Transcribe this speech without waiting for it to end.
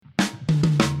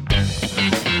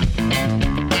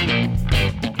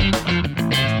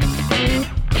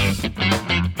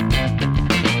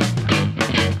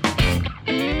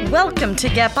Welcome to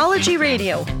Gapology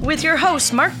Radio with your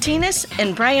hosts Mark Tinas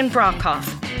and Brian Brockhoff.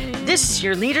 This is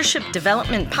your leadership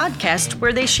development podcast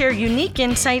where they share unique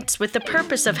insights with the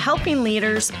purpose of helping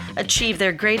leaders achieve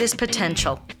their greatest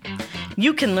potential.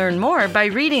 You can learn more by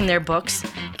reading their books,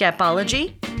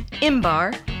 Gapology,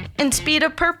 IMBAR, and Speed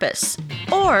of Purpose,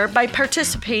 or by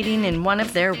participating in one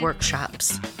of their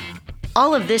workshops.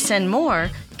 All of this and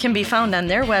more can be found on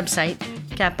their website,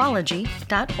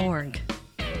 gapology.org.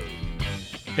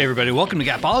 Hey everybody, welcome to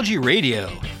Gapology Radio.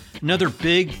 Another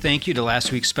big thank you to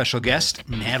last week's special guest,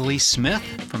 Natalie Smith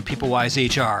from PeopleWise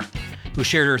HR, who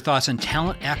shared her thoughts on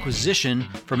talent acquisition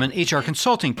from an HR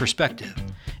consulting perspective.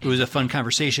 It was a fun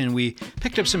conversation. We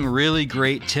picked up some really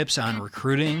great tips on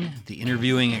recruiting, the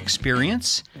interviewing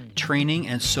experience, training,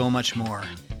 and so much more.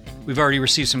 We've already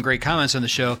received some great comments on the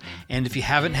show, and if you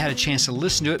haven't had a chance to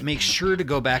listen to it, make sure to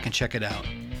go back and check it out.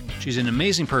 She's an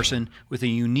amazing person with a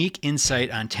unique insight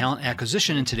on talent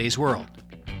acquisition in today's world.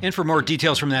 And for more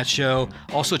details from that show,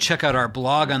 also check out our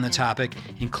blog on the topic,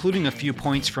 including a few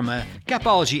points from a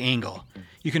Gapology angle.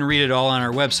 You can read it all on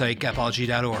our website,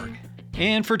 gapology.org.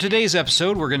 And for today's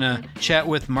episode, we're going to chat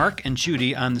with Mark and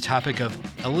Judy on the topic of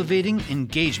elevating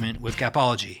engagement with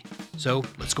Gapology. So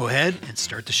let's go ahead and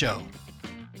start the show.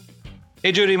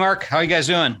 Hey, Judy, Mark, how are you guys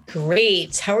doing?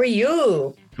 Great. How are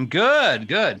you? I'm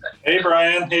good. Hey,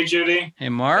 Brian. Hey, Judy. Hey,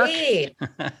 Mark. Hey.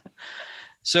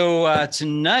 So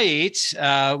tonight,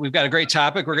 we've got a great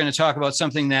topic. We're going to talk about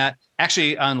something that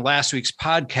actually on last week's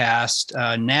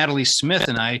podcast, Natalie Smith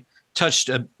and I touched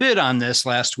a bit on this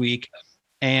last week,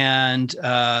 and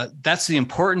that's the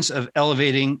importance of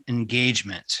elevating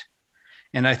engagement.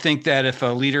 And I think that if a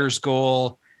leader's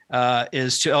goal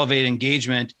is to elevate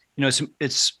engagement,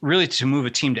 it's really to move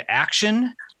a team to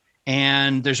action.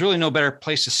 And there's really no better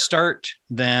place to start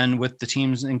than with the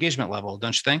team's engagement level,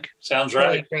 don't you think? Sounds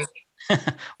right.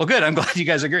 Well, good. I'm glad you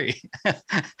guys agree,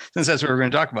 since that's what we're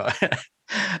going to talk about.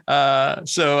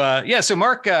 So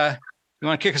Mark, you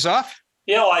want to kick us off?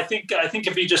 Yeah, well, I think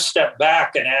if you just step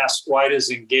back and ask, why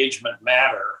does engagement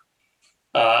matter?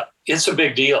 It's a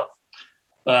big deal.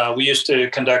 We used to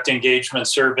conduct engagement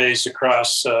surveys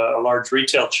across a large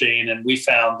retail chain, and we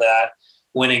found that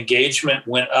when engagement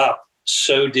went up,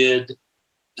 so did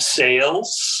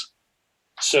sales,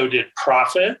 so did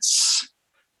profits.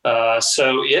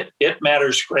 So it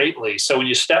matters greatly. So when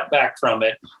you step back from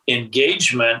it,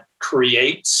 engagement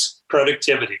creates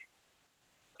productivity,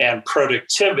 and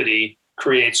productivity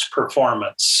creates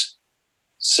performance.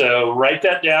 So write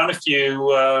that down if you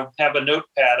have a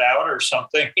notepad out or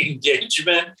something.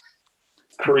 Engagement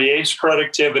creates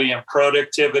productivity, and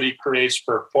productivity creates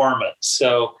performance.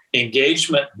 So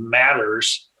engagement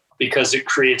matters because it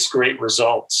creates great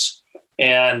results.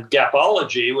 And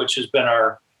Gapology, which has been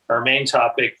our main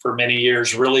topic for many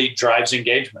years, really drives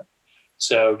engagement.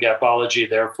 So Gapology,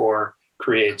 therefore,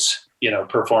 creates,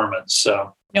 performance.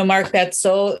 So, Mark, it's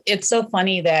so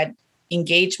funny that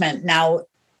engagement now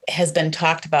has been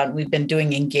talked about. We've been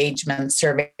doing engagement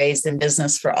surveys in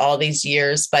business for all these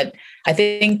years. But I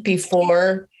think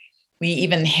before we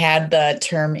even had the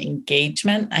term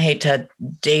engagement, I hate to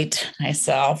date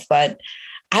myself, but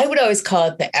I would always call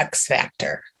it the X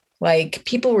factor. Like,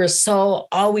 people were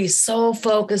always so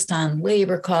focused on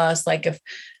labor costs. Like, if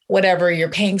whatever, you're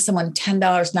paying someone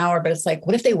 $10 an hour, but it's like,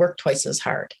 what if they work twice as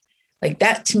hard? Like,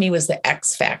 that to me was the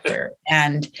X factor.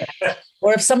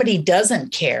 Or if somebody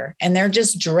doesn't care and they're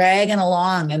just dragging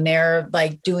along and they're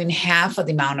like doing half of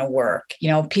the amount of work,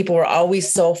 people were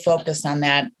always so focused on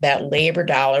that labor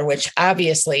dollar, which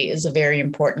obviously is a very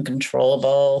important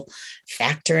controllable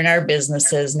factor in our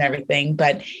businesses and everything.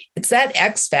 But it's that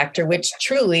X factor, which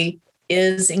truly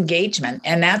is engagement.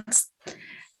 And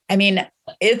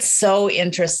it's so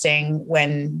interesting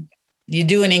when you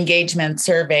do an engagement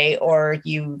survey or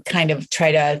you kind of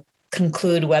try to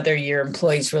conclude whether your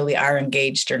employees really are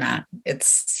engaged or not.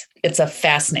 It's a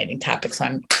fascinating topic. So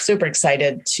I'm super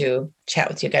excited to chat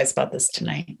with you guys about this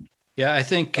tonight. Yeah, I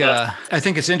think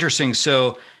it's interesting.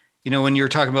 So, when you're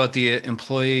talking about the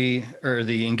employee or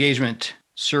the engagement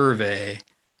survey,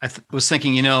 I was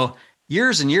thinking,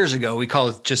 years and years ago, we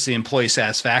called it just the employee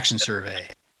satisfaction survey.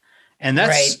 And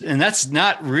that's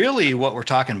not really what we're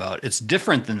talking about. It's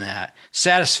different than that.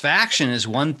 Satisfaction is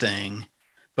one thing,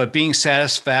 but being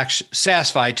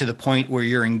satisfied to the point where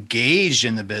you're engaged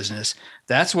in the business,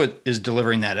 that's what is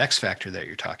delivering that X factor that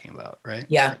you're talking about, right?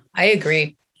 Yeah, I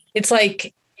agree. It's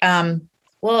like, you're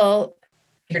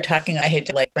talking, I hate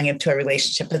to bring it to a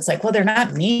relationship. It's like, they're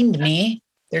not mean to me.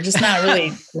 They're just not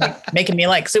really making me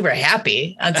super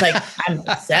happy. It's like, I'm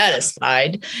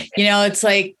satisfied. It's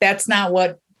like, that's not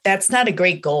a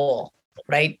great goal,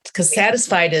 right? Because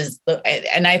satisfied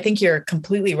and I think you're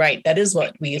completely right. That is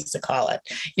what we used to call it.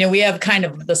 We have kind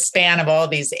of the span of all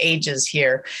these ages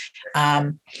here.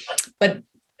 But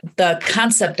the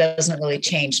concept doesn't really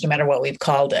change no matter what we've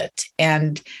called it.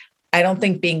 And I don't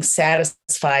think being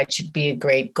satisfied should be a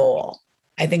great goal.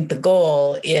 I think the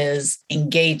goal is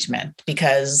engagement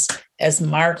because, as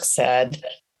Mark said,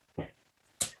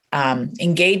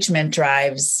 engagement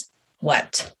drives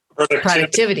what?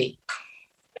 Productivity.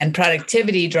 And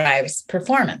productivity drives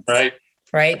performance.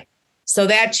 Right. So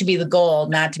that should be the goal,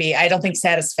 not to be, I don't think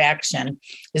satisfaction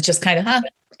is just kind of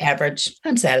average.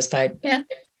 I'm satisfied. Yeah.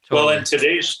 Well, in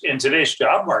today's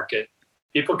job market,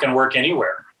 people can work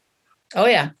anywhere. Oh,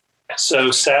 yeah.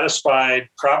 So satisfied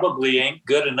probably ain't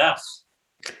good enough.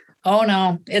 Oh,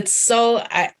 no. It's so,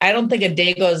 I don't think a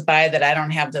day goes by that I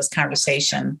don't have this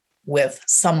conversation with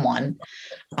someone.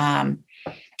 And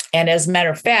as a matter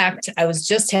of fact, I was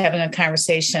just having a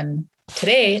conversation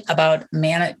today about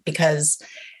because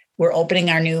we're opening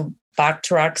our new Bach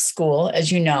to Rock school,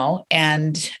 as you know.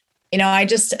 And,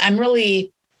 I'm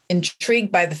really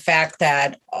intrigued by the fact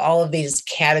that all of these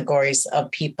categories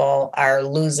of people are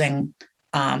losing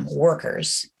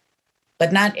workers,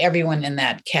 but not everyone in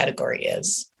that category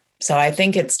is. So I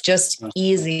think it's just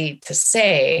easy to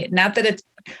say, not that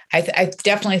I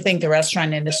definitely think the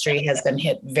restaurant industry has been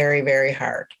hit very, very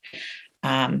hard.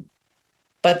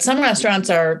 But some restaurants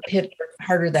are hit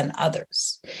harder than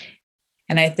others.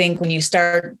 And I think when you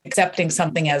start accepting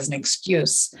something as an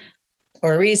excuse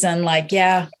or a reason, like,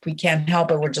 yeah, we can't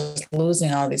help it, we're just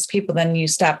losing all these people, then you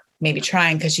stop maybe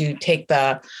trying because you take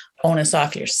the onus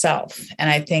off yourself. And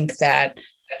I think that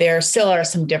there still are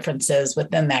some differences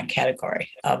within that category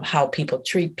of how people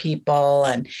treat people.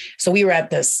 And so we were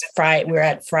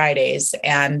at Fridays,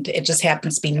 and it just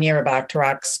happens to be near a Bach to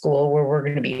Rock school where we're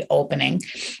going to be opening.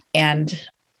 And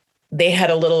they had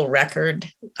a little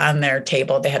record on their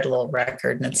table. They had a little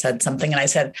record and it said something. And I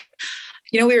said,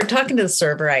 we were talking to the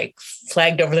server. I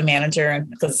flagged over the manager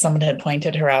because someone had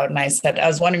pointed her out. And I said, I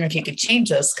was wondering if you could change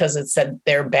this because it said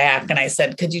they're back. And I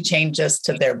said, could you change this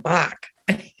to their Bach?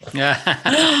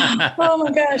 Oh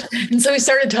my gosh. And so we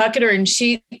started talking to her, and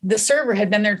the server had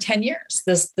been there 10 years,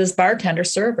 this bartender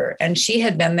server, and she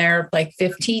had been there like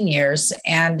 15 years.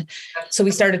 And so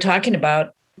we started talking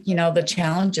about, the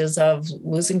challenges of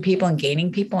losing people and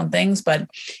gaining people and things. But,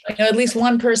 at least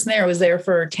one person there was there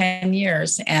for 10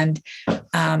 years. And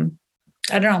I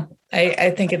don't know. I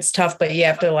think it's tough, but you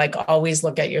have to always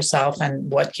look at yourself and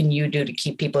what can you do to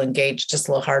keep people engaged just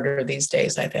a little harder these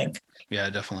days, I think. Yeah,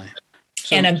 definitely.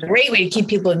 And a great way to keep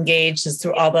people engaged is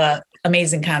through all the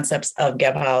amazing concepts of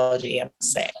Gapology, I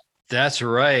must say. That's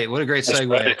right. What a great segue.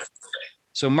 Right.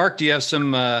 So, Mark, do you have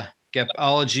some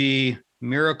Gapology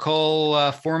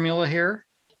miracle formula here?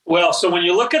 Well, so when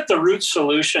you look at the root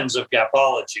solutions of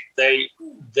Gapology,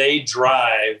 they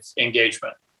drive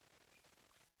engagement.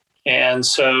 And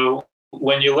so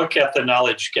when you look at the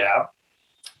knowledge gap,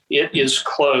 it is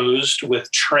closed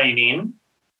with training.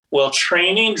 Well,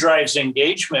 training drives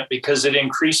engagement because it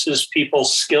increases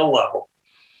people's skill level.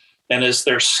 And as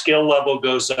their skill level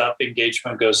goes up,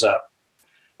 engagement goes up.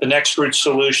 The next root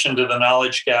solution to the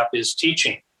knowledge gap is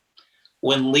teaching.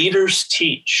 When leaders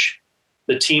teach,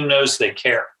 the team knows they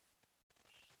care.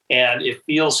 And it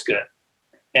feels good.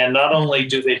 And not only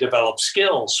do they develop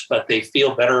skills, but they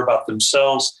feel better about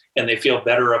themselves and they feel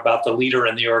better about the leader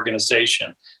and the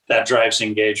organization. That drives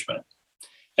engagement.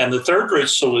 And the third root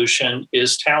solution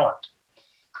is talent.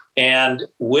 And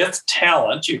with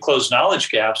talent, you close knowledge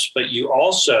gaps, but you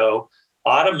also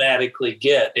automatically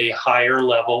get a higher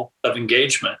level of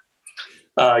engagement.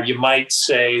 You might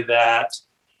say that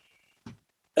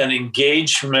an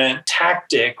engagement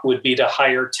tactic would be to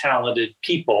hire talented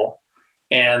people.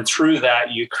 And through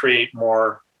that, you create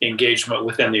more engagement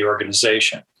within the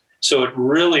organization. So it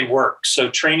really works. So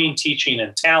training, teaching,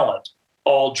 and talent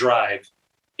all drive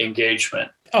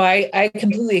engagement. Oh, I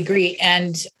completely agree.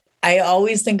 And I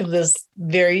always think of this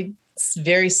very,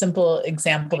 very simple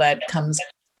example that comes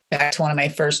back to one of my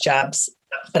first jobs.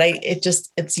 But I've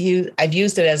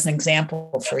used it as an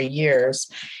example for years.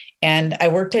 And I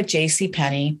worked at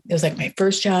JCPenney. It was like my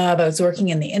first job. I was working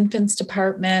in the infants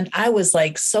department. I was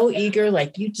like so eager,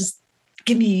 like, you just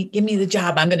give me the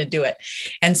job. I'm going to do it.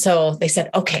 And so they said,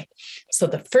 okay, so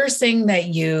the first thing that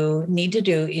you need to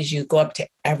do is you go up to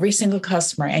every single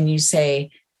customer and you say,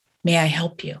 may I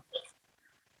help you?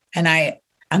 And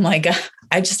I'm like,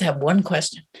 I just have one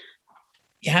question.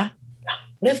 Yeah.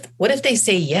 What if they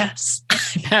say yes?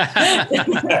 Then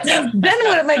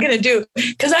what am I going to do?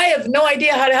 Because I have no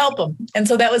idea how to help them. And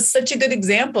so that was such a good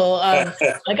example of,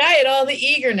 like, I had all the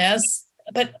eagerness,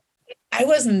 but I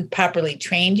wasn't properly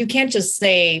trained. You can't just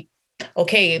say,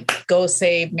 okay, go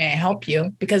say, may I help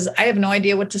you? Because I have no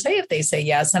idea what to say if they say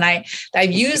yes. And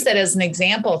I've used that as an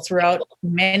example throughout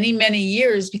many, many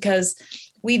years, because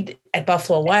at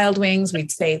Buffalo Wild Wings,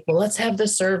 we'd say, well, let's have the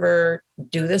server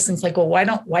do this. And it's like, well,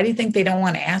 why do you think they don't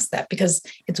want to ask that? Because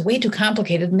it's way too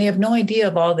complicated and they have no idea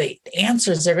of all the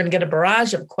answers. They're going to get a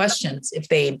barrage of questions if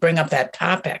they bring up that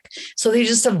topic. So they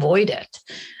just avoid it.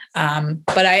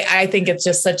 But I think it's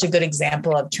just such a good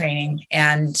example of training.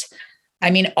 And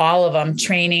I mean, all of them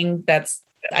training, that's,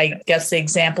 I guess, the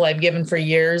example I've given for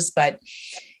years, but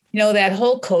that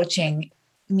whole coaching,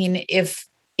 I mean, if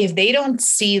they don't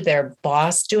see their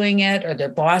boss doing it or their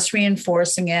boss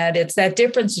reinforcing it, it's that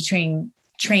difference between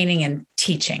training and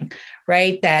teaching,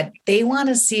 right? That they want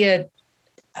to see it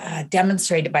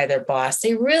demonstrated by their boss.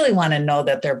 They really want to know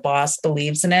that their boss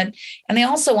believes in it. And they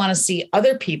also want to see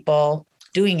other people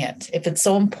doing it. If it's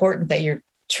so important that you're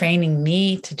training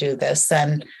me to do this,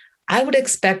 then I would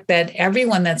expect that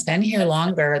everyone that's been here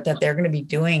longer, that they're going to be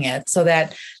doing it. So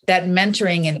that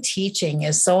mentoring and teaching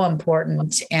is so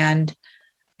important. And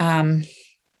I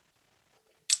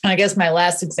guess my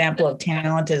last example of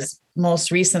talent is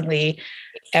most recently,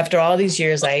 after all these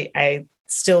years, I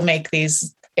still make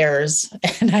these errors,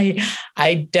 and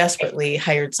I desperately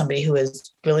hired somebody who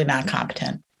is really not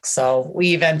competent. So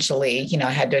we eventually,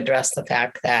 had to address the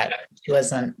fact that it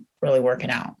wasn't really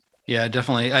working out. Yeah,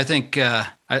 definitely. I think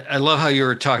I love how you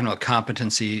were talking about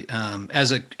competency.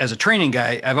 As a training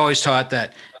guy, I've always taught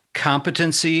that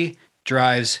competency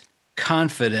drives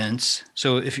confidence.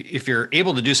 So if you're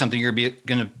able to do something, you're going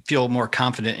to feel more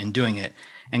confident in doing it.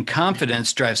 And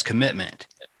confidence drives commitment.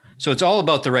 So it's all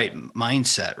about the right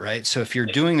mindset, right? So if you're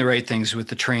doing the right things with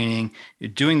the training, you're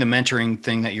doing the mentoring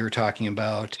thing that you were talking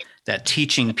about, that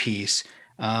teaching piece,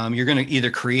 you're going to either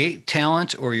create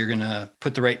talent or you're going to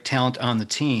put the right talent on the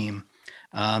team.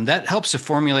 That helps to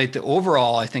formulate the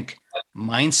overall, I think,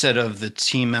 mindset of the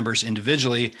team members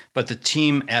individually, but the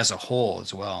team as a whole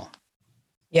as well.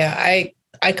 Yeah,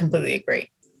 I completely agree.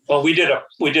 Well, we did a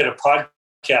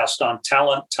podcast on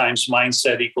talent times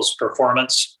mindset equals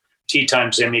performance, T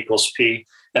times M equals P.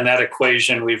 And that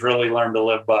equation we've really learned to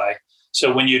live by.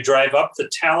 So when you drive up the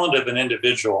talent of an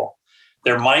individual,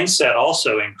 their mindset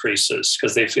also increases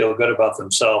because they feel good about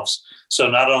themselves. So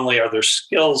not only are their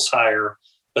skills higher,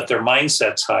 but their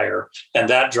mindset's higher, and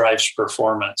that drives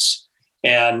performance.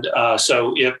 And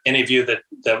so if any of you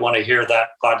that want to hear that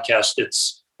podcast,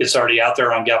 it's already out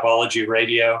there on Gapology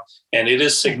Radio, and it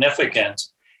is significant.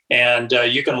 And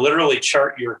you can literally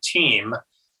chart your team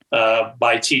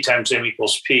by T times M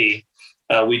equals P.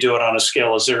 We do it on a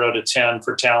scale of 0 to 10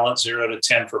 for talent, 0 to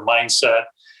 10 for mindset,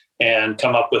 and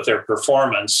come up with their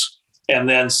performance, and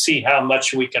then see how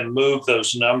much we can move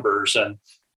those numbers. And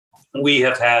we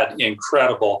have had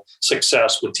incredible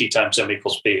success with T times M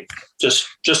equals P.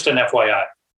 Just an FYI.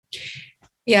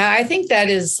 Yeah, I think that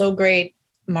is so great,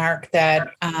 Mark,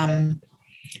 that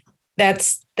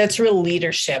that's real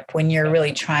leadership when you're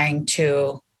really trying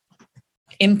to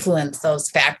influence those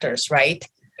factors, right?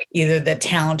 Either the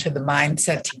talent or the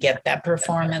mindset to get that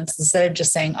performance, instead of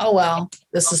just saying, oh, well,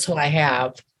 this is who I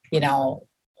have,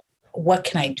 what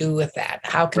can I do with that?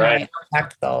 How can I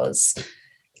affect those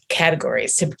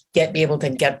categories to be able to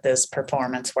get this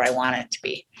performance where I want it to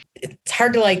be? It's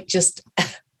hard to just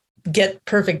get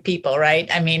perfect people, right?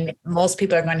 I mean, most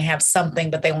people are going to have something,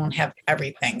 but they won't have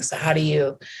everything. So how do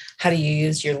you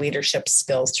use your leadership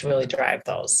skills to really drive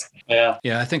those? Yeah.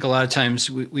 I think a lot of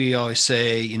times we always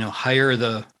say, hire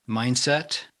the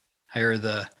mindset, hire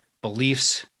the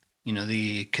beliefs,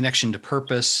 the connection to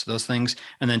purpose, those things,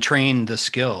 and then train the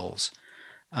skills.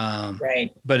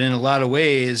 Right. But in a lot of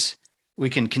ways, we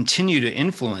can continue to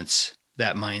influence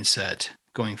that mindset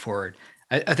going forward.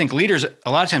 I think leaders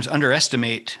a lot of times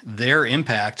underestimate their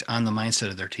impact on the mindset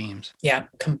of their teams. Yeah,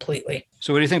 completely.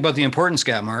 So what do you think about the importance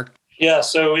gap, Mark? Yeah,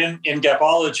 so in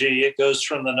Gapology, it goes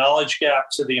from the knowledge gap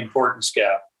to the importance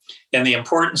gap. And the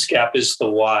importance gap is the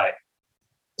why.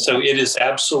 So it is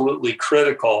absolutely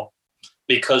critical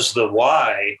because the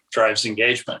why drives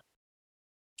engagement.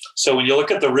 So when you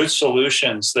look at the root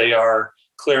solutions, they are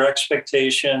clear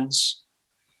expectations,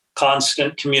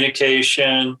 constant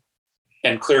communication,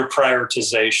 and clear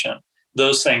prioritization.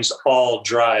 Those things all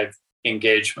drive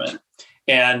engagement.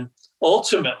 And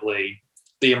ultimately,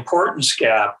 the importance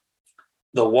gap,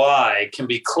 the why, can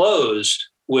be closed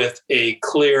with a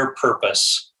clear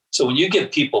purpose. So when you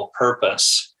give people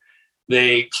purpose,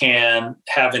 they can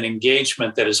have an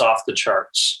engagement that is off the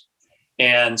charts.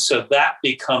 And so that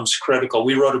becomes critical.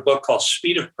 We wrote a book called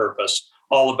Speed of Purpose,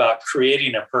 all about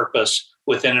creating a purpose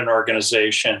within an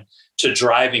organization to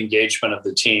drive engagement of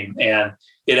the team. And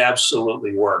it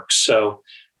absolutely works. So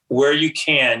where you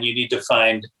can, you need to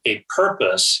find a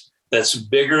purpose that's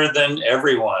bigger than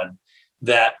everyone,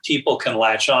 that people can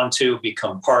latch onto,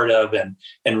 become part of,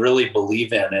 and really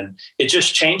believe in. And it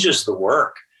just changes the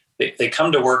work. They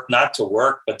come to work not to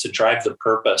work, but to drive the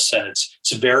purpose. And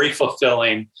it's very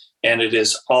fulfilling, and it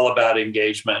is all about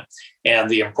engagement. And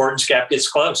the importance gap gets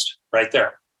closed right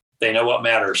there. They know what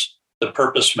matters. The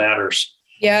purpose matters.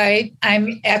 Yeah,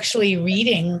 I'm actually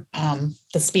reading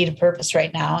The Speed of Purpose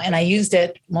right now, and I used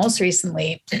it most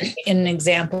recently in an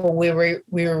example. We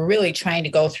were really trying to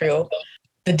go through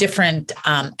the different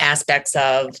aspects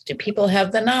of, do people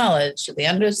have the knowledge? Do they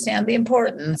understand the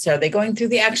importance? Are they going through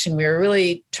the action? We were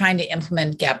really trying to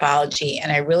implement Gapology,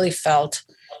 and I really felt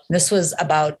this was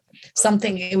about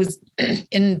something. It was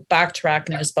in Bacharach,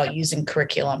 and it was about using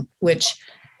curriculum, which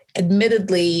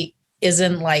admittedly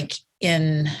isn't like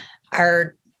in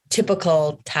our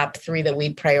typical top 3 that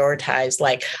we prioritize,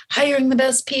 like hiring the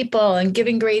best people and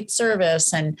giving great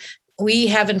service. And we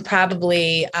haven't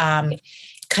probably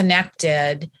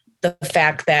connected the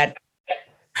fact that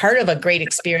part of a great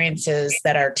experience is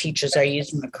that our teachers are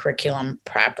using the curriculum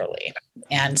properly.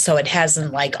 And so it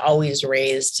hasn't like always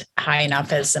raised high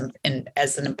enough as an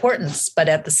importance. But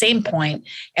at the same point,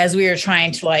 as we were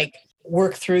trying to like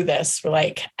work through this, we're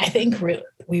like, I think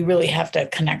we really have to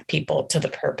connect people to the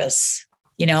purpose.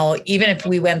 You know, even if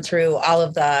we went through all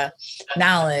of the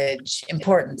knowledge,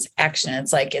 importance, action,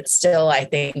 it's like, it's still, I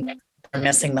think, we're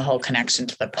missing the whole connection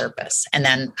to the purpose. And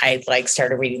then I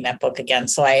started reading that book again.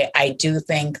 So I do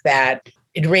think that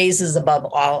it raises above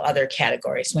all other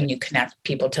categories when you connect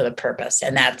people to the purpose.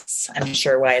 And that's, I'm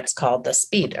sure, why it's called The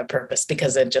Speed of Purpose,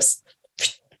 because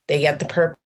they get the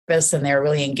purpose and they're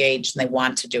really engaged and they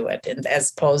want to do it. And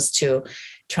as opposed to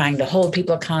trying to hold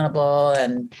people accountable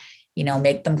and,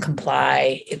 make them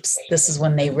comply. This is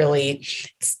when they really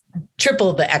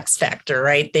triple the X factor,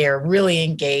 right? They're really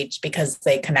engaged because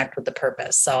they connect with the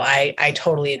purpose. So I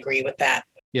totally agree with that.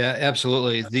 Yeah,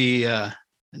 absolutely. The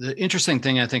interesting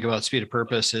thing I think about Speed of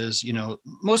Purpose is,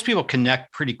 most people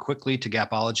connect pretty quickly to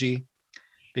Gapology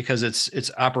because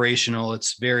it's operational.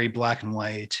 It's very black and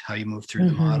white, how you move through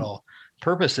the model.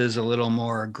 Purpose is a little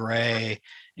more gray.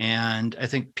 And I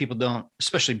think people don't,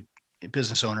 especially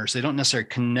business owners, they don't necessarily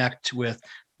connect with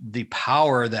the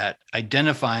power that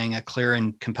identifying a clear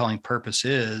and compelling purpose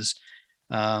is,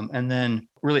 and then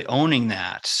really owning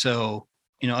that. So,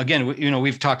 again,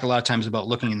 we've talked a lot of times about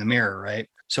looking in the mirror, right?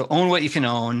 So own what you can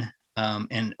own,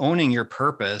 and owning your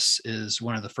purpose is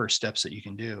one of the first steps that you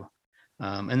can do.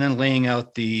 And then laying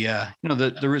out the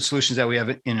root solutions that we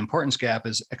have in Importance Gap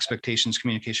is expectations,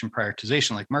 communication,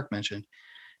 prioritization, like Mark mentioned.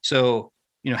 So,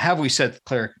 have we set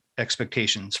clear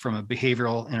expectations from a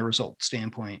behavioral and a result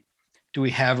standpoint? Do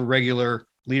we have regular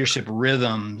leadership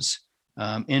rhythms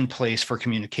in place for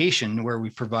communication where we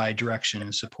provide direction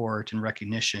and support and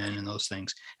recognition and those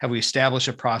things? Have we established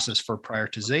a process for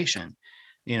prioritization?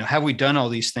 Have we done all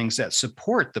these things that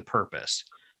support the purpose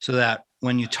so that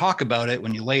when you talk about it,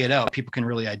 when you lay it out, people can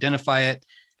really identify it.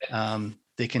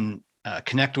 They can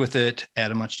connect with it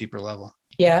at a much deeper level.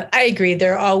 Yeah, I agree.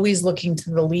 They're always looking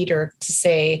to the leader to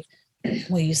say,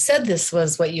 well, you said this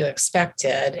was what you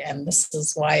expected, and this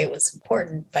is why it was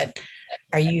important, but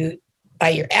by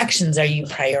your actions, are you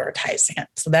prioritizing it?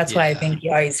 So that's why I think you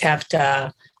always have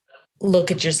to look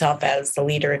at yourself as the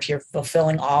leader if you're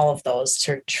fulfilling all of those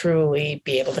to truly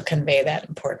be able to convey that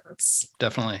importance.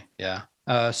 Definitely. Yeah.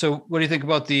 So what do you think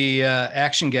about the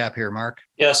action gap here, Mark?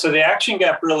 Yeah. So the action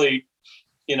gap really,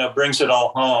 brings it all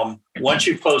home. Once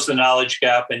you've closed the knowledge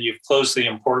gap and you've closed the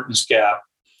importance gap,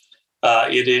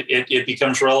 it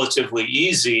becomes relatively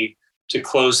easy to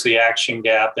close the action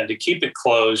gap, and to keep it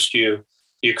closed, you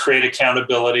create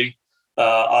accountability,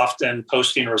 often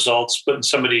posting results, putting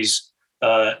somebody's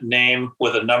name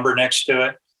with a number next to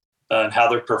it, and how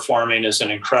they're performing is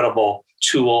an incredible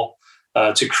tool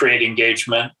to create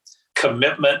engagement.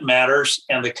 Commitment matters,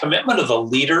 and the commitment of the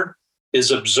leader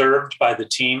is observed by the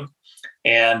team,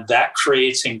 and that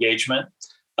creates engagement.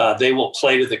 They will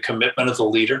play to the commitment of the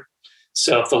leader.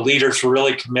 So if the leader's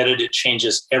really committed, it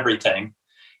changes everything.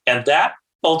 And that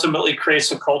ultimately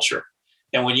creates a culture.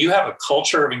 And when you have a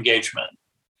culture of engagement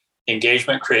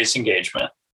creates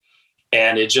engagement,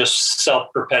 and it just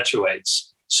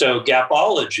self-perpetuates. So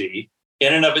Gapology,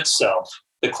 in and of itself,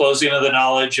 the closing of the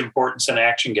knowledge, importance, and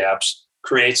action gaps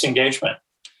creates engagement.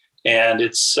 And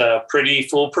it's pretty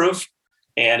foolproof,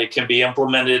 and it can be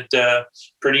implemented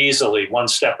pretty easily, one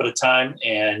step at a time,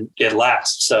 and it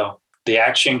lasts. So the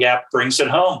action gap brings it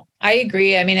home. I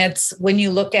agree. I mean, it's when you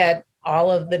look at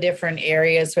all of the different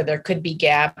areas where there could be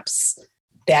gaps,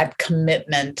 that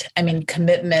commitment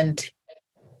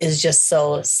is just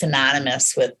so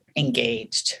synonymous with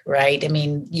engaged, right? I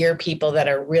mean, you're people that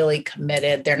are really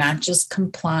committed. They're not just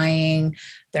complying.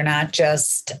 They're not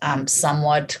just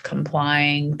somewhat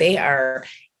complying. They are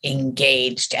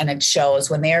engaged, and it shows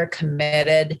when they are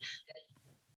committed.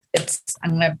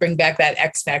 I'm going to bring back that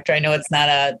X factor. I know it's not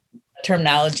a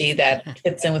terminology that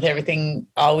fits in with everything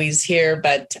always here,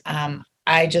 but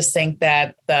I just think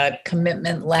that the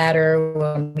commitment ladder,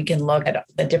 when we can look at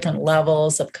the different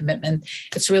levels of commitment,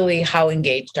 it's really how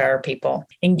engaged are people.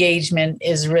 Engagement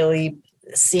is really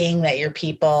seeing that your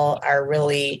people are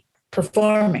really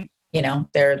performing.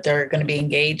 They're going to be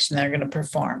engaged and they're going to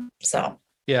perform. So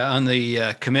yeah, on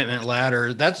the commitment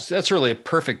ladder, that's really a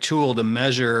perfect tool to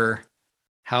measure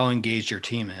how engaged your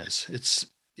team is. It's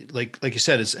like you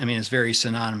said, it's very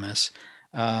synonymous.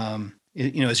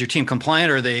 Is your team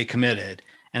compliant or are they committed?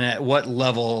 And at what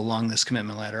level along this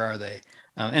commitment ladder are they?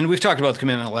 And we've talked about the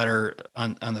commitment ladder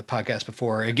on the podcast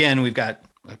before. Again, we've got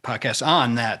a podcast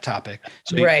on that topic.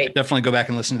 So right. Definitely go back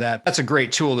and listen to that. That's a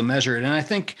great tool to measure it. And I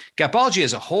think Gapology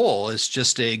as a whole is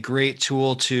just a great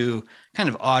tool to kind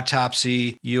of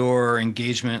autopsy your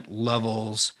engagement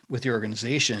levels with your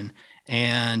organization.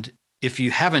 And if you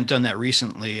haven't done that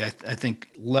recently, I think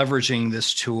leveraging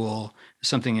this tool is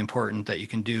something important that you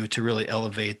can do to really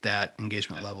elevate that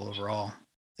engagement level overall.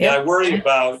 Yeah, I worry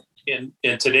about in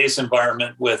today's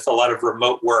environment with a lot of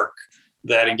remote work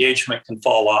that engagement can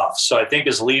fall off. So I think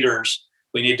as leaders,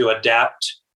 we need to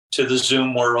adapt to the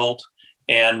Zoom world,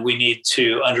 and we need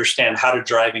to understand how to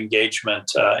drive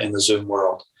engagement in the Zoom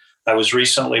world. I was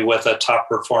recently with a top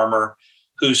performer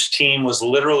whose team was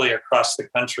literally across the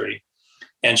country,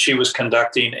 and she was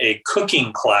conducting a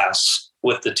cooking class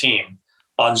with the team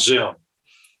on Zoom.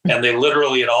 And they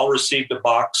literally had all received a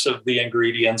box of the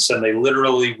ingredients, and they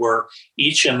literally were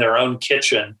each in their own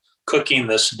kitchen cooking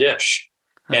this dish.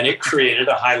 And it created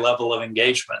a high level of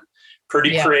engagement.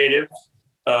 Pretty creative,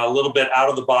 a little bit out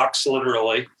of the box,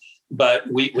 literally. But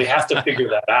we have to figure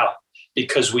that out,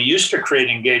 because we used to create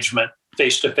engagement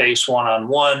face-to-face,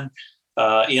 one-on-one,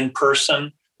 in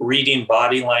person, reading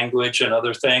body language and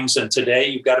other things. And today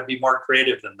you've got to be more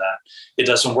creative than that. It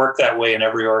doesn't work that way in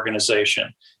every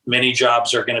organization. Many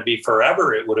jobs are going to be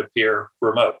forever, it would appear,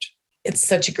 remote. It's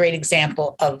such a great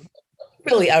example of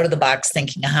really out of the box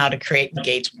thinking of how to create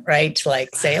engagement, right? To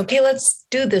like say, okay, let's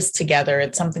do this together.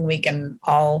 It's something we can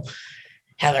all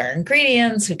have our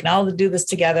ingredients. We can all do this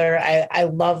together. I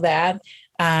love that.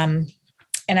 And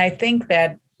I think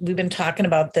that we've been talking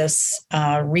about this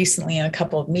recently in a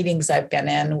couple of meetings I've been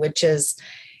in, which is,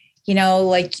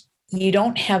 like you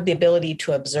don't have the ability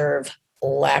to observe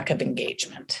lack of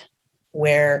engagement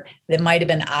where that might have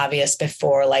been obvious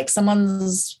before, like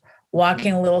someone's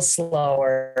walking a little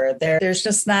slower. There's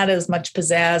just not as much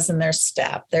pizzazz in their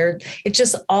step. It's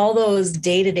just all those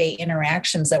day-to-day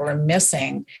interactions that we're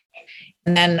missing.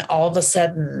 And then all of a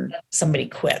sudden somebody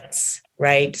quits,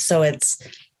 right? So it's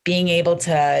being able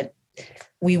to,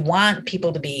 we want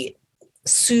people to be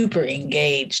super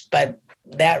engaged, but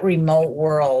that remote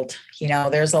world,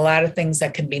 there's a lot of things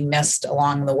that can be missed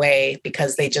along the way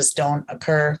because they just don't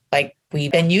occur like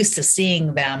we've been used to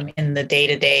seeing them in the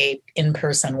day-to-day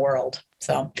in-person world.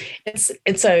 So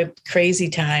it's a crazy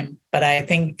time, but I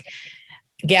think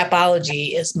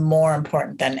Gapology is more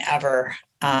important than ever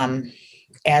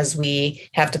as we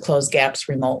have to close gaps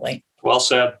remotely. Well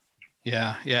said.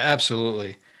 Yeah,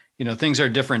 absolutely. Things are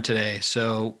different today,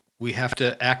 so we have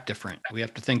to act different. We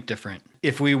have to think different.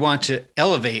 If we want to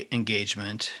elevate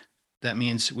engagement, that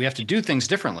means we have to do things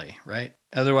differently, right?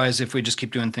 Otherwise, if we just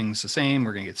keep doing things the same,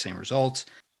 we're going to get the same results.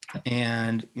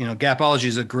 And, Gapology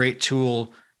is a great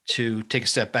tool to take a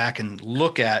step back and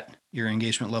look at your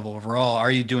engagement level overall.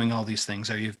 Are you doing all these things?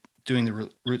 Are you doing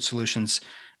the root solutions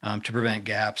to prevent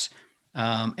gaps?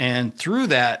 And through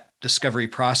that discovery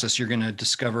process, you're going to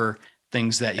discover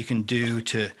things that you can do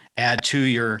to add to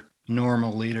your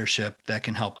normal leadership that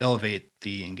can help elevate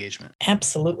the engagement.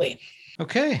 Absolutely.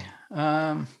 Okay.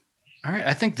 All right.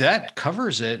 I think that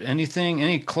covers it.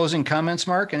 Any closing comments,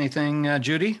 Mark? Anything,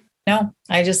 Judy? No,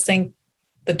 I just think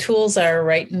the tools are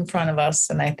right in front of us.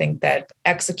 And I think that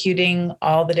executing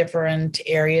all the different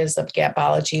areas of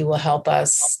Gapology will help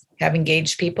us have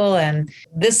engaged people. And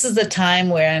this is the time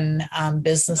when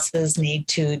businesses need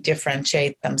to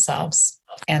differentiate themselves.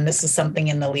 And this is something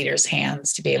in the leader's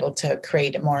hands to be able to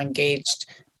create a more engaged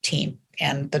team.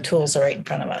 And the tools are right in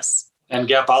front of us. And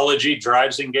Gapology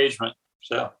drives engagement.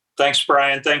 So thanks,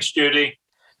 Brian. Thanks, Judy.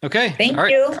 Okay. Thank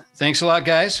you. Thanks a lot,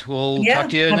 guys. We'll talk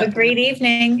to you. Have a great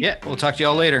evening. Yeah. We'll talk to you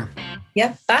all later.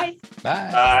 Yeah. Bye.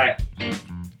 Bye. Bye.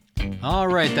 All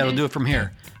right. That'll do it from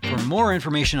here. For more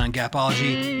information on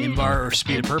Gapology, Inbar, or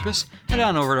Speed of Purpose, head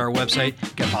on over to our website,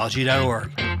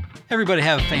 gapology.org. Everybody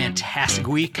have a fantastic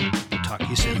week. Talk to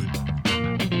you soon.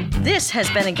 This has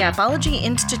been a Gapology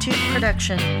Institute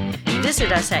production.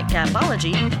 Visit us at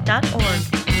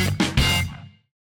gapology.org.